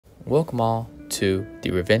Welcome all to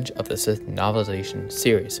the Revenge of the Sith novelization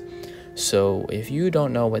series. So if you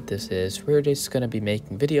don't know what this is, we're just going to be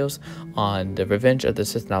making videos on the Revenge of the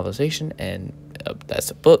Sith novelization, and that's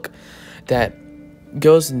a book that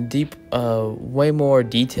goes in deep, way more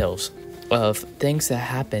details of things that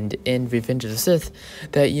happened in Revenge of the Sith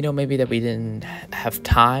that, maybe that we didn't have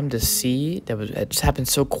time to see, it just happened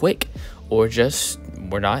so quick, or just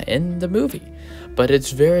we're not in the movie. But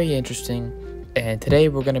it's very interesting. And today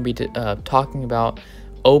we're going to be talking about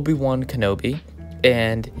Obi-Wan Kenobi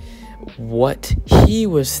and what he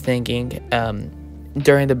was thinking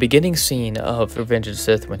during the beginning scene of Revenge of the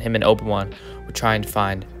Sith, when him and Obi-Wan were trying to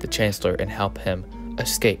find the Chancellor and help him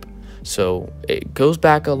escape. So it goes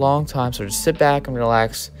back a long time, so just sit back and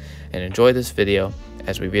relax and enjoy this video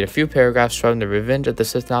as we read a few paragraphs from the Revenge of the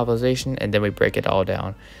Sith novelization, and then we break it all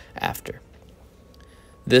down after.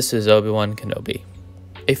 This is Obi-Wan Kenobi.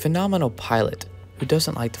 A phenomenal pilot who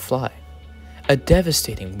doesn't like to fly. A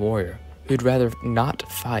devastating warrior who'd rather not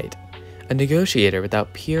fight. A negotiator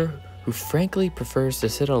without peer who frankly prefers to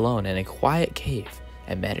sit alone in a quiet cave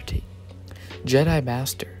and meditate. Jedi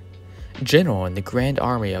Master. General in the Grand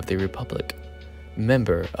Army of the Republic.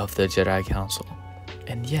 Member of the Jedi Council.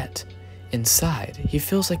 And yet, inside, he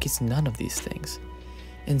feels like he's none of these things.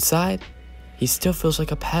 Inside, he still feels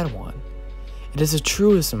like a Padawan. It is a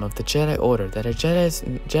truism of the Jedi Order that a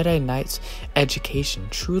Jedi Knight's education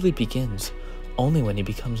truly begins only when he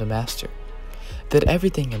becomes a master. That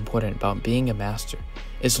everything important about being a master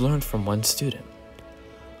is learned from one student.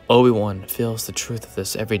 Obi-Wan feels the truth of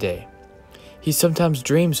this every day. He sometimes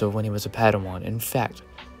dreams of when he was a Padawan. In fact,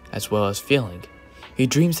 as well as feeling, he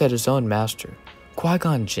dreams that his own master,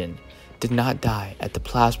 Qui-Gon Jinn, did not die at the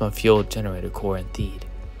plasma-fueled generator core in Theed.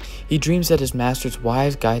 He dreams that his master's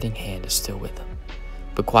wise guiding hand is still with him.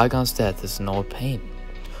 But Qui-Gon's death is an old pain,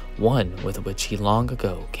 one with which he long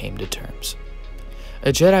ago came to terms.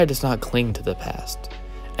 A Jedi does not cling to the past,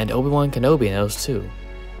 and Obi-Wan Kenobi knows too,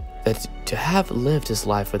 that to have lived his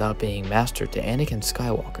life without being master to Anakin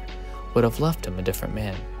Skywalker would have left him a different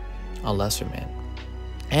man, a lesser man.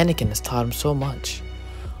 Anakin has taught him so much.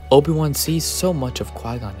 Obi-Wan sees so much of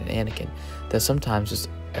Qui-Gon and Anakin that sometimes it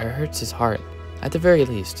hurts his heart. At the very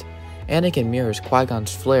least, Anakin mirrors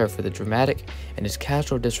Qui-Gon's flair for the dramatic and his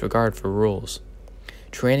casual disregard for rules.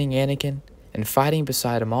 Training Anakin and fighting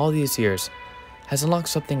beside him all these years has unlocked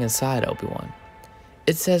something inside Obi-Wan.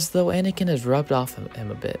 It's as though Anakin has rubbed off him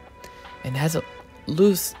a bit and has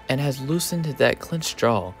loosened that clenched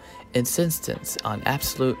jaw insistence on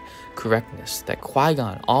absolute correctness that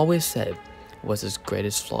Qui-Gon always said was his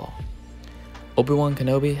greatest flaw. Obi-Wan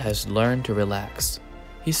Kenobi has learned to relax.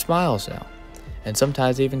 He smiles now, and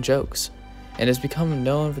sometimes even jokes, and has become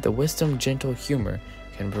known for the wisdom gentle humor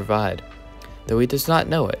can provide. Though he does not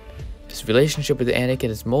know it, his relationship with Anakin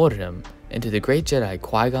has molded him into the great Jedi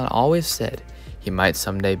Qui-Gon always said he might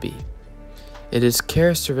someday be. It is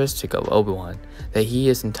characteristic of Obi-Wan that he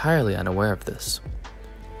is entirely unaware of this.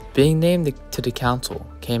 Being named to the council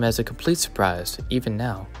came as a complete surprise even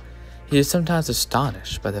now. He is sometimes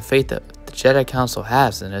astonished by the faith that the Jedi Council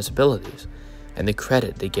has in his abilities, and the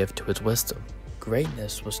credit they give to his wisdom.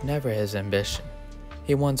 Greatness was never his ambition.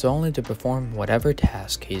 He wants only to perform whatever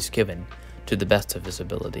task he is given to the best of his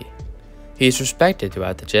ability. He is respected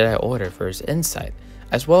throughout the Jedi Order for his insight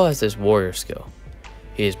as well as his warrior skill.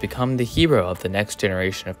 He has become the hero of the next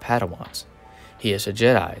generation of Padawans. He is a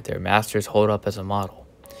Jedi their masters hold up as a model.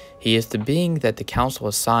 He is the being that the Council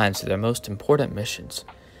assigns to their most important missions.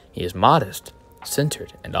 He is modest,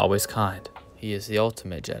 centered, and always kind. He is the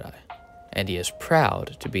ultimate Jedi, and he is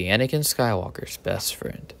proud to be Anakin Skywalker's best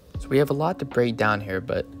friend. So we have a lot to break down here,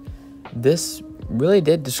 but this really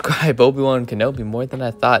did describe Obi-Wan Kenobi more than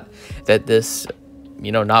I thought that this,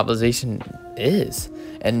 novelization is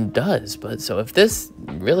and does. But so if this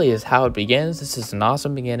really is how it begins, this is an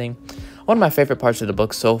awesome beginning. One of my favorite parts of the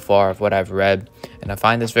book so far of what I've read, and I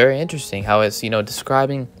find this very interesting how it's,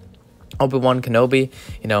 describing Obi-Wan Kenobi,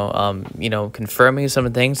 confirming some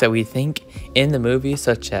of the things that we think in the movie,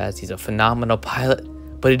 such as he's a phenomenal pilot,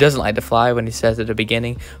 but he doesn't like to fly. When he says at the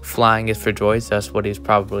beginning, flying is for droids, that's what he's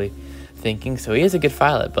probably thinking. So he is a good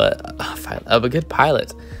pilot,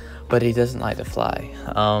 but he doesn't like to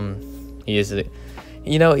fly. He is,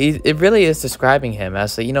 it really is describing him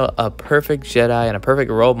as a perfect Jedi and a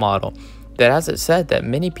perfect role model that, as it said, that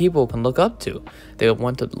many people can look up to. They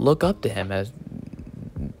want to look up to him as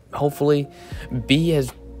hopefully be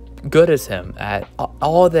as good as him at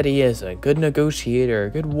all that he is, a good negotiator, a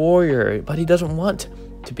good warrior, but he doesn't want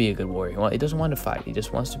to be a good warrior. He doesn't want to fight. He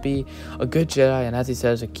just wants to be a good Jedi, and as he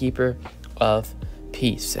says, a keeper of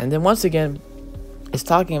peace. And then once again, it's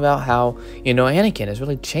talking about how, Anakin has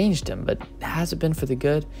really changed him, but has it been for the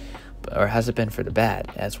good or has it been for the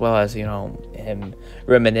bad? As well as, him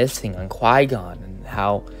reminiscing on Qui-Gon and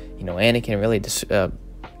how, Anakin really,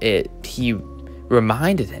 he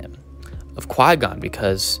reminded him of Qui-Gon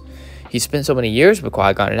because he spent so many years with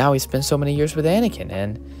Qui-Gon and now he spent so many years with Anakin.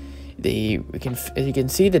 And you can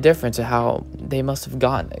see the difference of how they must have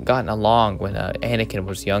gotten along when Anakin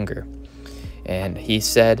was younger. And he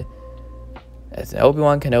said, as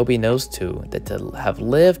Obi-Wan Kenobi knows too, that to have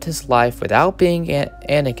lived his life without being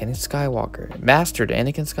Anakin Skywalker, mastered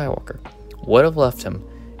Anakin Skywalker, would have left him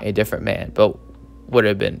a different man, but would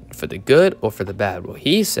have been for the good or for the bad. Well,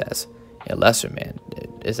 he says, a lesser man.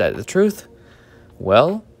 Is that the truth?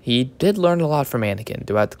 Well, he did learn a lot from Anakin.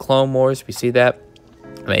 Throughout the Clone Wars, we see that.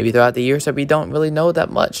 Maybe throughout the years that we don't really know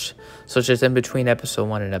that much, such as in between Episode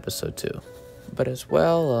 1 and Episode 2. But as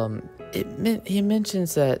well, he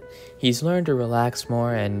mentions that he's learned to relax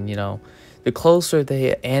more, and the closer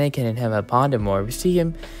Anakin and him have bonded more. We see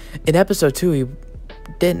him in Episode 2. He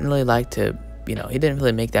didn't really like to, he didn't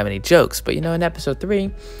really make that many jokes. But in Episode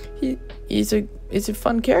 3, he's a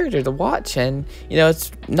fun character to watch, and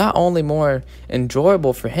it's not only more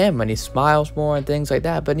enjoyable for him when he smiles more and things like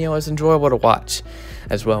that, but it's enjoyable to watch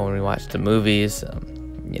as well when we watch the movies,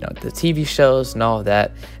 the TV shows and all of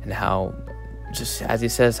that, and how, just as he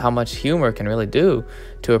says, how much humor can really do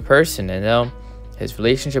to a person. And his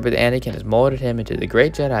relationship with Anakin has molded him into the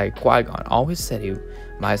great Jedi Qui-Gon always said he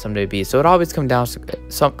might someday be. So it always comes down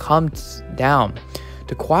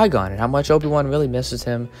to Qui-Gon and how much Obi-Wan really misses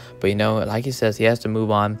him. But like he says, he has to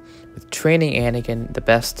move on with training Anakin the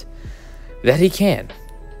best that he can.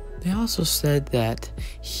 They also said that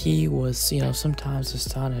he was, sometimes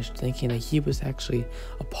astonished, thinking that he was actually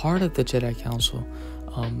a part of the Jedi Council,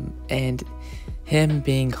 and him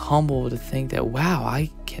being humble to think that, wow,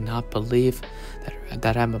 I cannot believe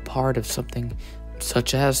that I'm a part of something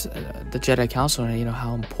such as the Jedi Council, and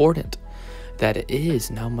how important that it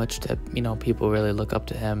is, and how much that people really look up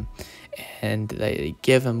to him, and they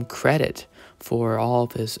give him credit for all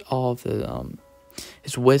of his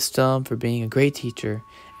wisdom, for being a great teacher.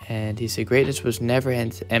 And he said greatness was never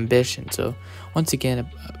his ambition. So once again, a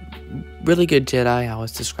really good Jedi, how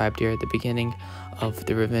it's described here at the beginning of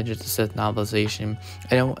the Revenge of the Sith novelization.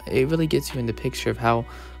 And it really gets you in the picture of how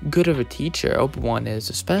good of a teacher Obi-Wan is,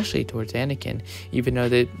 especially towards Anakin. Even though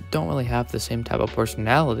they don't really have the same type of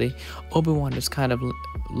personality, Obi-Wan is kind of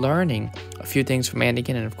learning a few things from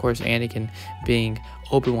Anakin. And of course, Anakin, being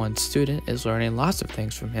Obi-Wan's student, is learning lots of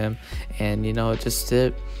things from him. And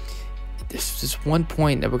there's just one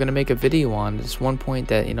point that we're going to make a video on. There's one point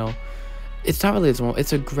that, it's not really,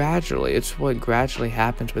 it's what gradually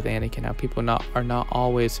happens with Anakin. How people are not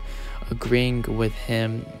always agreeing with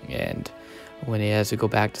him. And when he has to go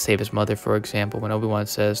back to save his mother, for example, when Obi-Wan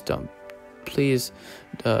says, please,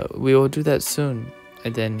 we will do that soon.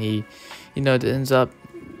 And then he, ends up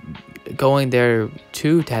going there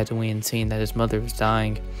to Tatooine, seeing that his mother was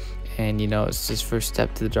dying. And, it's his first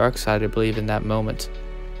step to the dark side, I believe, in that moment.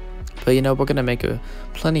 But, we're going to make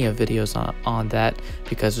plenty of videos on that,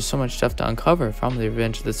 because there's so much stuff to uncover from the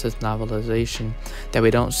Revenge of the Sith novelization that we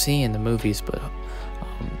don't see in the movies. But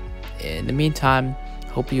in the meantime,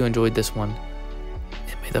 hope you enjoyed this one,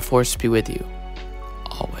 and may the Force be with you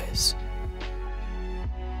always.